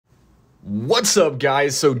What's up,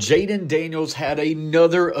 guys? So Jaden Daniels had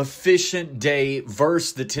another efficient day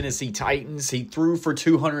versus the Tennessee Titans. He threw for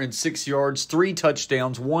 206 yards, 3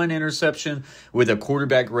 touchdowns, 1 interception with a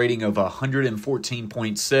quarterback rating of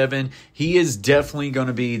 114.7. He is definitely going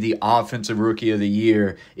to be the offensive rookie of the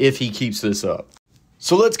year if he keeps this up.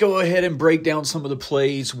 So let's go ahead and break down some of the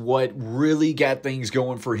plays, what really got things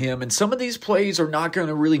going for him. And some of these plays are not going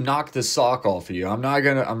to really knock the sock off of you.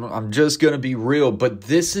 I'm just going to be real. But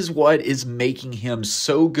this is what is making him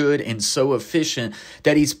so good and so efficient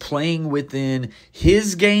that he's playing within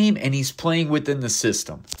his game and he's playing within the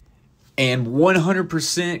system. And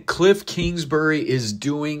 100% Cliff Kingsbury is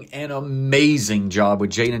doing an amazing job with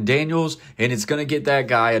Jaden Daniels. And it's going to get that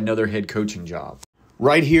guy another head coaching job.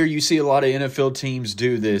 Right here, you see a lot of NFL teams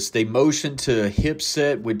do this. They motion to a hip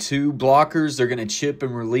set with 2 blockers. They're going to chip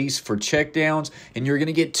and release for checkdowns, and you're going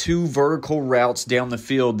to get 2 vertical routes down the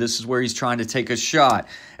field. This is where he's trying to take a shot.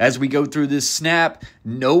 As we go through this snap,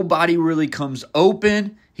 nobody really comes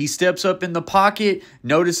open. He steps up in the pocket,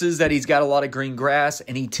 notices that he's got a lot of green grass,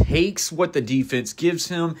 and he takes what the defense gives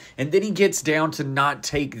him, and then he gets down to not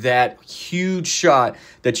take that huge shot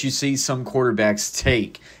that you see some quarterbacks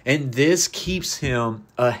take. And this keeps him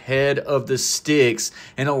ahead of the sticks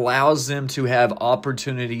and allows them to have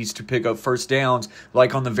opportunities to pick up first downs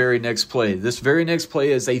like on the very next play. This very next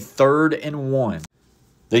play is a 3rd and 1.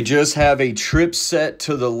 They just have a trip set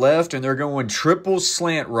to the left, and they're going triple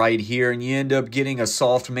slant right here, and you end up getting a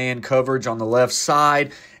soft man coverage on the left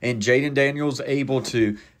side, and Jaden Daniels able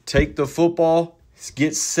to take the football,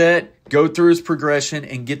 get set, go through his progression,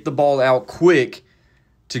 and get the ball out quick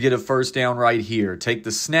to get a first down right here. Take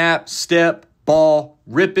the snap, step, ball,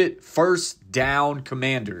 rip it, first down,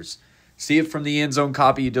 Commanders. See it from the end zone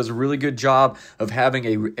copy. He does a really good job of having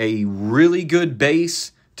a really good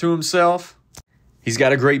base to himself. He's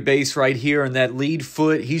got a great base right here, and that lead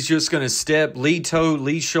foot, he's just going to step, lead toe,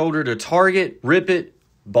 lead shoulder to target, rip it,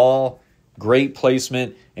 ball, great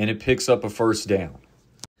placement, and it picks up a first down.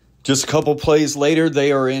 Just a couple plays later,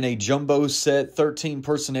 they are in a jumbo set, 13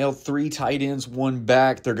 personnel, 3 tight ends, 1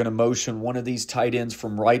 back. They're going to motion one of these tight ends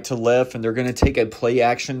from right to left, and they're going to take a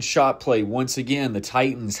play-action shot play. Once again, the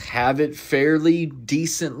Titans have it fairly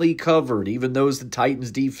decently covered, even though the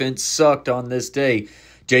Titans' defense sucked on this day.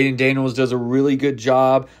 Jaden Daniels does a really good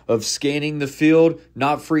job of scanning the field,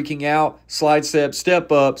 not freaking out, slide step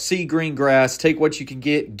up, see green grass, take what you can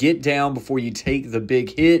get down before you take the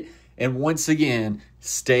big hit, and once again,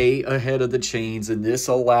 stay ahead of the chains, and this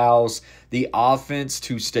allows the offense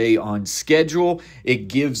to stay on schedule. It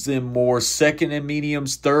gives them more 2nd and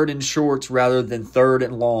mediums, 3rd and shorts rather than 3rd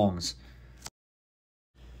and longs.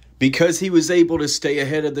 Because he was able to stay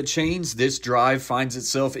ahead of the chains, this drive finds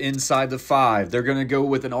itself inside the 5. They're going to go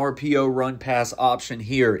with an RPO run pass option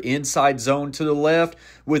here. Inside zone to the left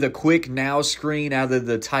with a quick now screen out of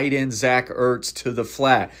the tight end Zach Ertz to the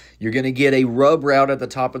flat. You're going to get a rub route at the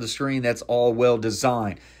top of the screen. That's all well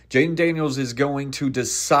designed. Jaden Daniels is going to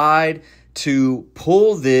decide to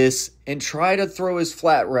pull this and try to throw his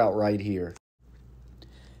flat route right here.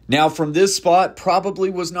 Now, from this spot, probably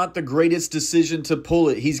was not the greatest decision to pull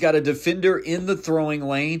it. He's got a defender in the throwing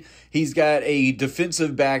lane. He's got a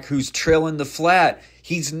defensive back who's trailing the flat.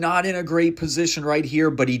 He's not in a great position right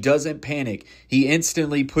here, but he doesn't panic. He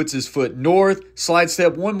instantly puts his foot north, slide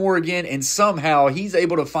step one more again, and somehow he's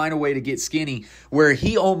able to find a way to get skinny where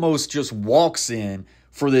he almost just walks in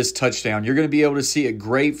for this touchdown. You're going to be able to see it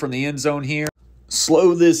great from the end zone here.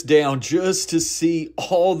 Slow this down just to see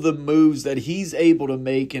all the moves that he's able to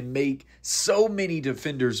make and make so many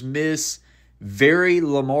defenders miss. Very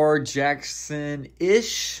Lamar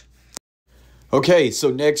Jackson-ish. Okay, so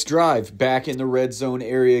next drive, back in the red zone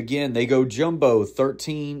area again. They go jumbo,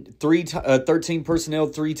 13 personnel,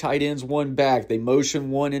 3 tight ends, 1 back. They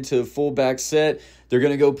motion 1 into a fullback set. They're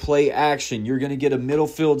going to go play action. You're going to get a middle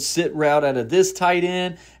field sit route out of this tight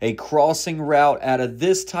end, a crossing route out of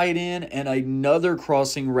this tight end, and another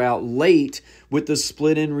crossing route late with the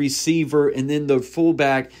split end receiver, and then the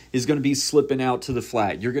fullback is going to be slipping out to the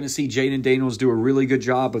flat. You're going to see Jaden Daniels do a really good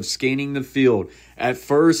job of scanning the field. At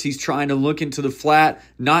first, he's trying to look into the flat,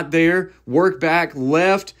 not there, work back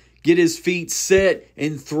left, get his feet set,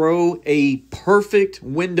 and throw a perfect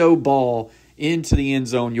window ball into the end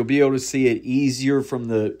zone. You'll be able to see it easier from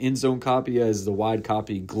the end zone copy as the wide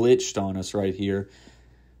copy glitched on us right here.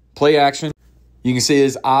 Play action. You can see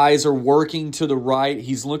his eyes are working to the right.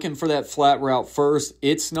 He's looking for that flat route first.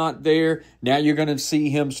 It's not there. Now you're going to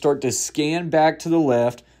see him start to scan back to the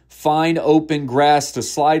left, find open grass to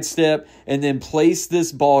slide step, and then place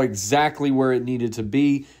this ball exactly where it needed to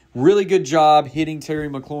be. Really good job hitting Terry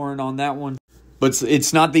McLaurin on that one. But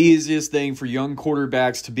it's not the easiest thing for young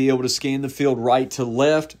quarterbacks to be able to scan the field right to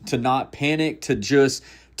left, to not panic, to just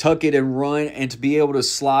tuck it and run, and to be able to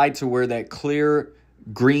slide to where that clear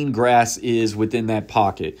green grass is within that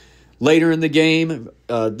pocket. Later in the game,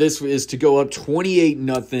 this is to go up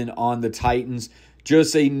 28-0 on the Titans.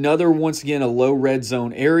 Just another, once again, a low red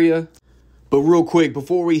zone area. But real quick,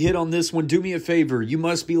 before we hit on this one, do me a favor. You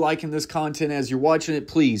must be liking this content as you're watching it.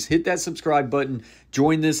 Please hit that subscribe button.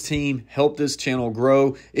 Join this team. Help this channel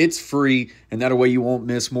grow. It's free, and that way you won't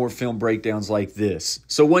miss more film breakdowns like this.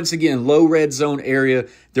 So once again, low red zone area.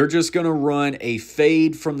 They're just going to run a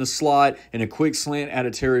fade from the slot and a quick slant out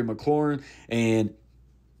of Terry McLaurin. And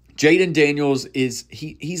Jaden Daniels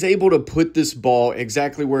he's able to put this ball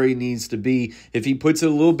exactly where he needs to be. If he puts it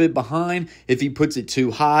a little bit behind, if he puts it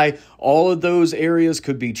too high, all of those areas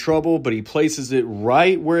could be trouble, but he places it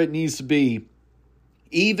right where it needs to be.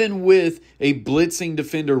 Even with a blitzing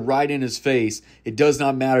defender right in his face, it does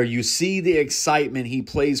not matter. You see the excitement he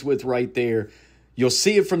plays with right there. You'll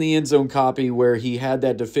see it from the end zone copy where he had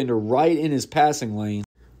that defender right in his passing lane.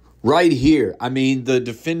 Right here, I mean, the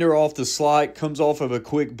defender off the slot comes off of a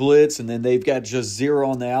quick blitz, and then they've got just zero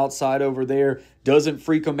on the outside over there. Doesn't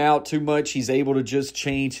freak him out too much. He's able to just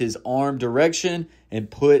change his arm direction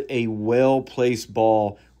and put a well-placed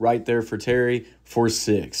ball right there for Terry for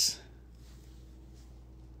 6.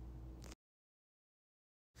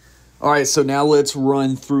 All right, so now let's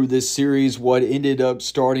run through this series, what ended up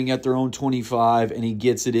starting at their own 25, and he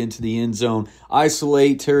gets it into the end zone.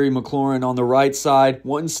 Isolate Terry McLaurin on the right side,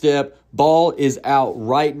 one step, ball is out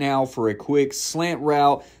right now for a quick slant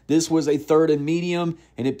route. This was a 3rd and medium,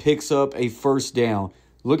 and it picks up a 1st down.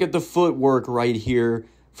 Look at the footwork right here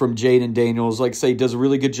from Jaden Daniels. Like I say, does a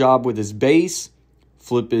really good job with his base.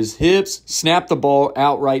 Flip his hips, snap the ball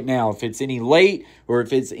out right now. If it's any late or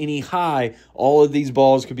if it's any high, all of these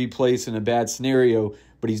balls could be placed in a bad scenario,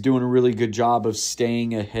 but he's doing a really good job of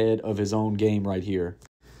staying ahead of his own game right here.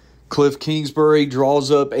 Cliff Kingsbury draws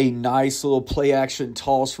up a nice little play-action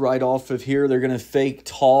toss right off of here. They're going to fake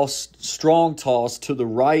toss, strong toss to the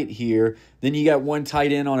right here. Then you got one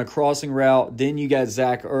tight end on a crossing route. Then you got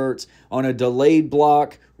Zach Ertz on a delayed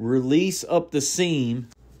block, release up the seam.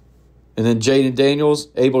 And then Jaden Daniels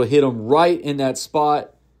able to hit him right in that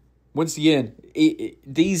spot. Once again,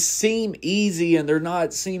 these seem easy, and they're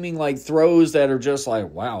not seeming like throws that are just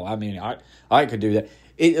like, wow, I mean, I could do that.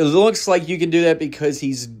 It looks like you can do that because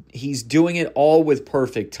he's doing it all with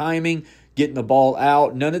perfect timing, getting the ball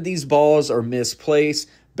out. None of these balls are misplaced,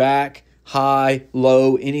 back, high,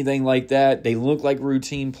 low, anything like that. They look like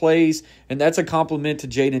routine plays, and that's a compliment to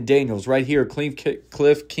Jaden Daniels. Right here,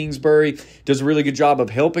 Cliff Kingsbury does a really good job of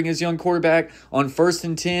helping his young quarterback on 1st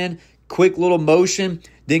and 10. Quick little motion,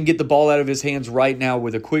 then get the ball out of his hands right now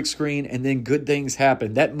with a quick screen, and then good things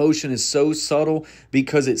happen. That motion is so subtle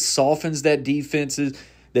because it softens that defense.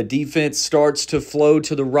 That defense starts to flow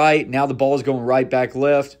to the right. Now the ball is going right back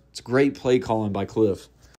left. It's great play calling by Cliff.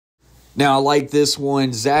 Now, I like this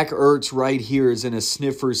one. Zach Ertz right here is in a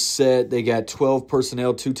sniffer set. They got 12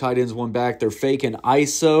 personnel, 2 tight ends, 1 back. They're faking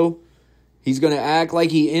ISO. He's going to act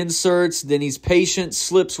like he inserts. Then he's patient,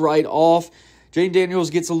 slips right off. Jaden Daniels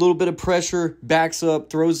gets a little bit of pressure, backs up,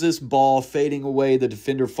 throws this ball, fading away. The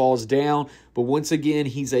defender falls down. But once again,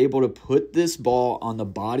 he's able to put this ball on the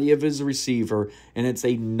body of his receiver, and it's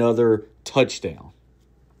another touchdown.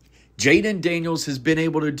 Jaden Daniels has been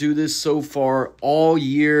able to do this so far all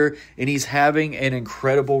year, and he's having an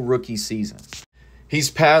incredible rookie season. He's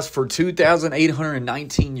passed for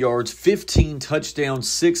 2,819 yards, 15 touchdowns,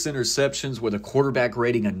 6 interceptions with a quarterback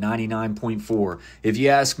rating of 99.4. If you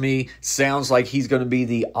ask me, sounds like he's going to be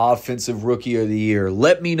the offensive rookie of the year.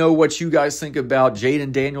 Let me know what you guys think about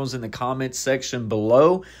Jaden Daniels in the comments section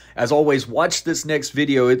below. As always, watch this next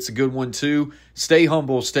video. It's a good one too. Stay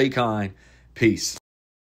humble, stay kind. Peace.